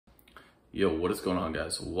Yo, what is going on,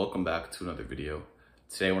 guys? Welcome back to another video.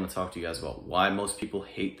 Today I want to talk to you guys about why most people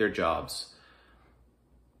hate their jobs.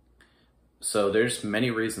 So there's many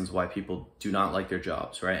reasons why people do not like their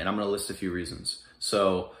jobs, right? And I'm going to list a few reasons.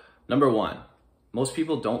 So number one, most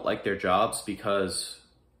people don't like their jobs because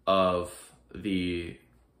of the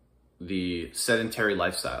sedentary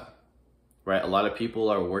lifestyle, right? A lot of people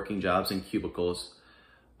are working jobs in cubicles.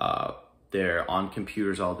 They're on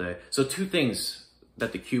computers all day. So two things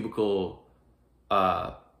that the cubicle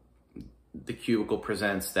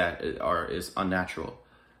presents that is unnatural.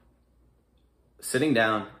 Sitting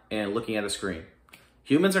down and looking at a screen.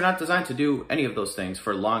 Humans are not designed to do any of those things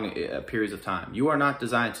for long periods of time. You are not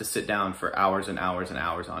designed to sit down for hours and hours and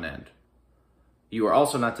hours on end. You are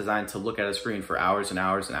also not designed to look at a screen for hours and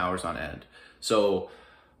hours and hours on end. So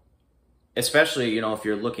especially, if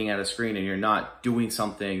you're looking at a screen and you're not doing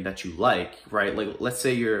something that you like, right? Like, let's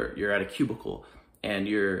say you're at a cubicle and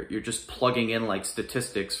you're just plugging in like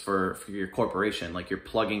statistics for your corporation. Like, you're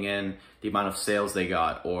plugging in the amount of sales they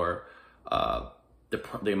got or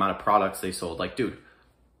the amount of products they sold. Like, dude,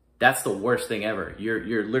 that's the worst thing ever.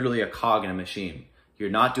 You're literally a cog in a machine.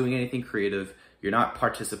 You're not doing anything creative. You're not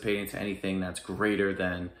participating to anything that's greater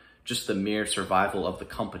than just the mere survival of the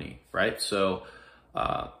company, right? So,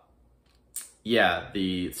 yeah,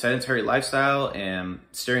 the sedentary lifestyle and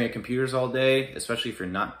staring at computers all day, especially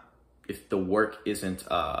if the work isn't,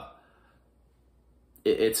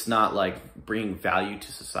 it's not like bringing value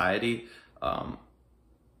to society.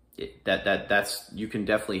 You can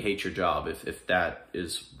definitely hate your job if that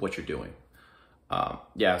is what you're doing.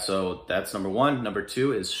 Yeah, so that's number one. Number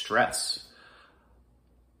two is stress.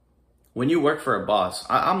 When you work for a boss,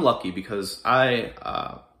 I'm lucky because I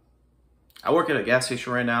work at a gas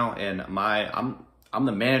station right now, and I'm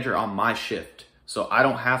the manager on my shift. So I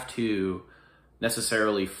don't have to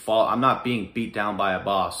necessarily I'm not being beat down by a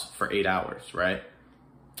boss for 8 hours, right?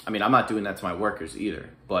 I mean, I'm not doing that to my workers either,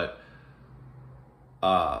 but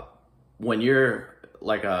when you're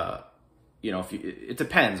like it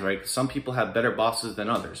depends, right? Some people have better bosses than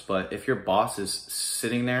others, but if your boss is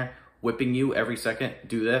sitting there whipping you every second,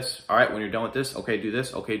 do this, all right, when you're done with this, okay, do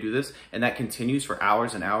this, okay, do this, and that continues for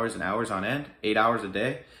hours and hours and hours on end, 8 hours a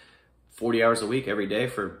day, 40 hours a week, every day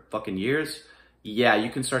for fucking years, yeah, you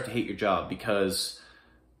can start to hate your job because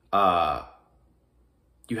you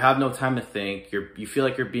have no time to think. You feel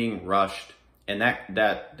like you're being rushed, and that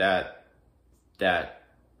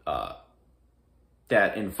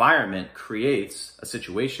environment creates a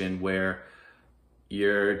situation where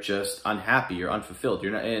you're just unhappy, you're unfulfilled.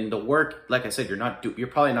 You're not in the work. Like I said, you're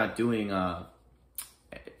probably not doing you're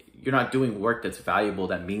not doing work that's valuable,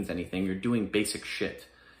 that means anything. You're doing basic shit,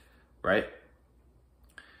 right?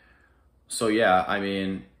 So yeah, I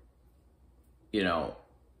mean,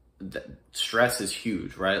 stress is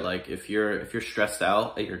huge, right? Like, if you're stressed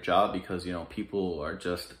out at your job because people are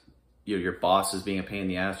just your boss is being a pain in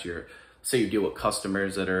the ass. Say you deal with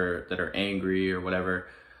customers that are angry or whatever.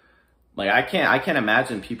 Like, I can't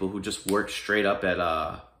imagine people who just work straight up at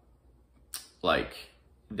like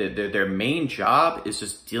their main job is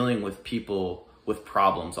just dealing with people with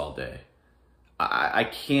problems all day. I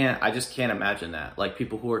just can't imagine that. Like,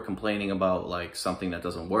 people who are complaining about like something that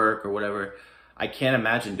doesn't work or whatever. I can't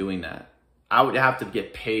imagine doing that. I would have to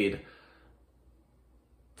get paid.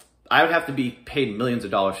 I would have to be paid millions of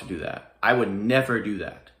dollars to do that. I would never do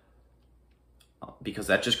that. Because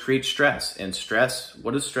that just creates stress. And stress,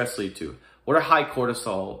 what does stress lead to? What do high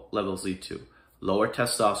cortisol levels lead to? Lower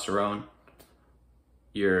testosterone.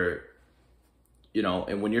 And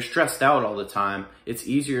when you're stressed out all the time, it's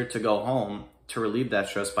easier to go home to relieve that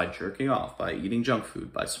stress by jerking off, by eating junk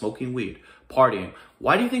food, by smoking weed, partying.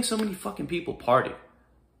 Why do you think so many fucking people party?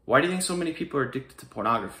 Why do you think so many people are addicted to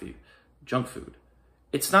pornography, junk food?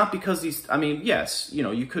 It's not because yes,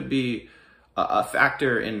 you could be a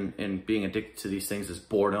factor in being addicted to these things is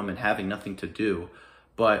boredom and having nothing to do.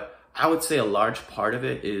 But I would say a large part of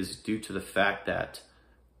it is due to the fact that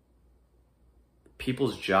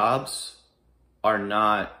people's jobs are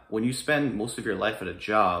not, when you spend most of your life at a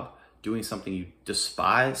job doing something you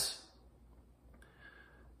despise,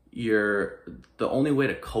 the only way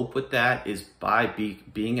to cope with that is by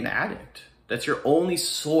being an addict. That's your only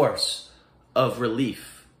source of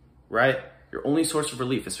relief, right? Your only source of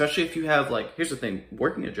relief, especially if you have, like, here's the thing,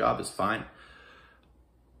 working a job is fine.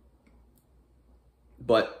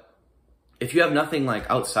 But if you have nothing like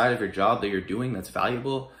outside of your job that you're doing that's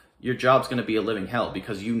valuable, your job's going to be a living hell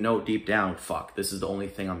because deep down, fuck, this is the only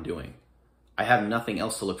thing I'm doing. I have nothing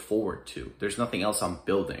else to look forward to. There's nothing else I'm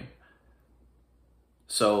building.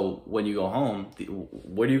 So when you go home,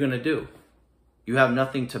 what are you going to do? you have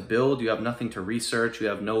nothing to build, you have nothing to research, you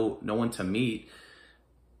have no one to meet,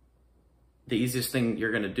 the easiest thing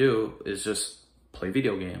you're gonna do is just play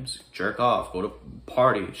video games, jerk off, go to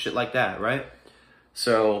party, shit like that, right?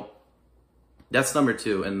 So that's number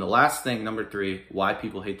 2. And the last thing, number 3, why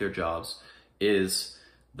people hate their jobs is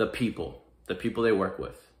the people they work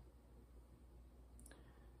with.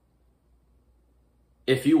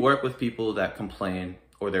 If you work with people that complain,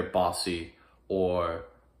 or they're bossy, or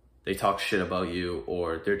they talk shit about you,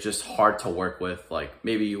 or they're just hard to work with, like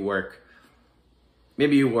maybe you work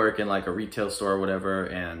in like a retail store or whatever,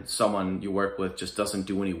 and someone you work with just doesn't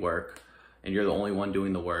do any work, and you're the only one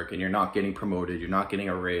doing the work, and you're not getting promoted, you're not getting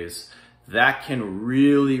a raise, that can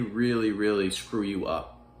really, really, really screw you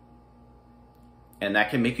up. And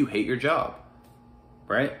that can make you hate your job,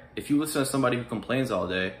 right? If you listen to somebody who complains all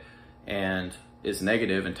day and is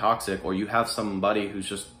negative and toxic, or you have somebody who's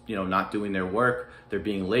just, not doing their work, they're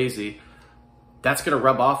being lazy, that's gonna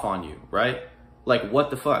rub off on you, right? Like, what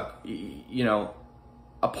the fuck?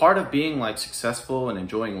 A part of being like successful and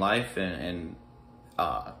enjoying life and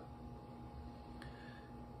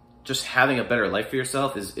just having a better life for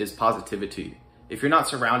yourself is positivity. If you're not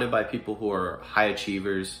surrounded by people who are high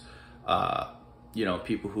achievers,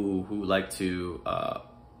 people who like to,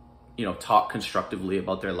 talk constructively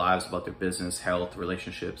about their lives, about their business, health,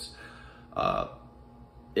 relationships,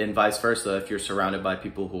 and vice versa. If you're surrounded by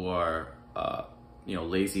people who are,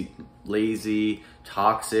 lazy,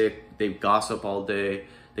 toxic, they gossip all day,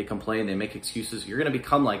 they complain, they make excuses, you're going to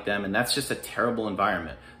become like them. And that's just a terrible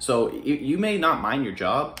environment. So you may not mind your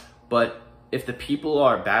job, but if the people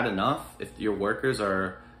are bad enough, if your workers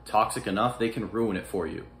are toxic enough, they can ruin it for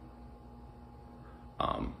you.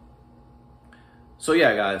 So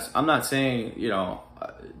yeah, guys, I'm not saying,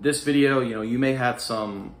 this video, you may have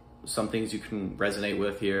some things you can resonate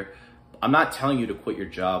with here. I'm not telling you to quit your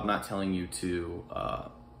job. I'm not telling you to,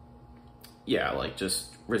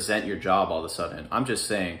 just resent your job all of a sudden. I'm just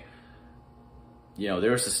saying,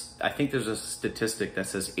 I think there's a statistic that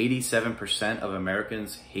says 87% of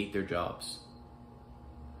Americans hate their jobs.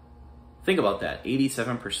 Think about that,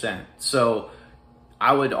 87%. So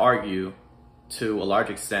I would argue to a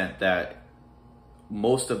large extent that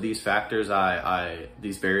most of these factors,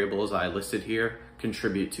 these variables I listed here,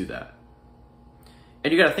 contribute to that.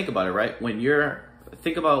 And you got to think about it, right?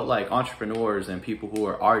 Think about like entrepreneurs and people who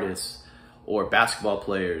are artists or basketball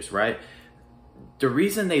players, right? The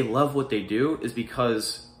reason they love what they do is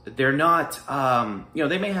because they're not,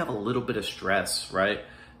 they may have a little bit of stress, right?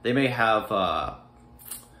 They may have,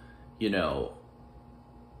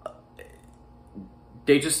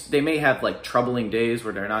 they may have like troubling days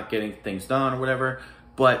where they're not getting things done or whatever,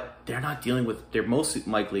 but they're most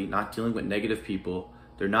likely not dealing with negative people.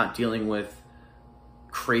 They're not dealing with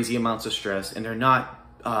crazy amounts of stress, and they're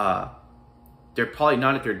probably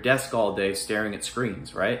not at their desk all day staring at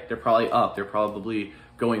screens, right? They're probably up, they're probably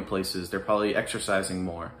going places, they're probably exercising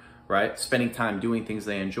more, right? Spending time doing things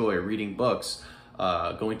they enjoy, reading books,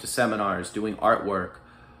 going to seminars, doing artwork,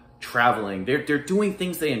 traveling. They're doing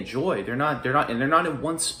things they enjoy. They're not in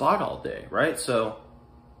one spot all day, right? So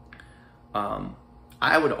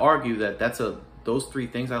I would argue that those 3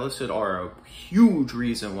 things I listed are a huge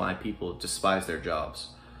reason why people despise their jobs.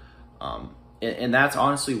 And that's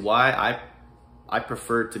honestly why I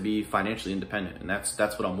prefer to be financially independent, and that's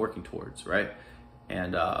what I'm working towards, right?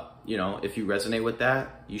 And if you resonate with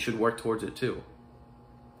that, you should work towards it too.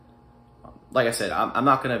 Like I said, I'm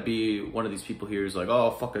not gonna be one of these people here who's like,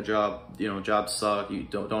 oh, fuck a job, jobs suck, you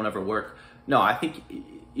don't ever work. No, I think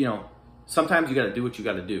sometimes you gotta do what you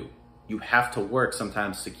gotta do. You have to work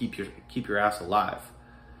sometimes to keep your ass alive.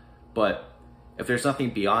 But if there's nothing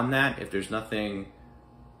beyond that, if there's nothing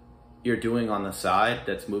you're doing on the side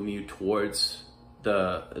that's moving you towards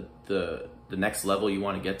the next level you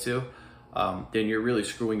want to get to, then you're really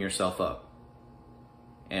screwing yourself up.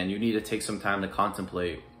 And you need to take some time to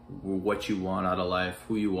contemplate what you want out of life,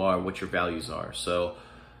 who you are, what your values are. So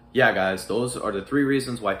yeah, guys, those are the 3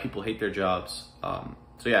 reasons why people hate their jobs. So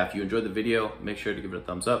yeah, if you enjoyed the video, make sure to give it a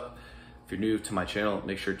thumbs up. If you're new to my channel,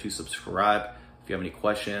 make sure to subscribe. If you have any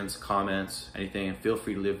questions, comments, anything, feel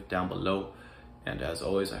free to leave it down below. And as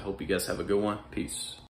always, I hope you guys have a good one. Peace.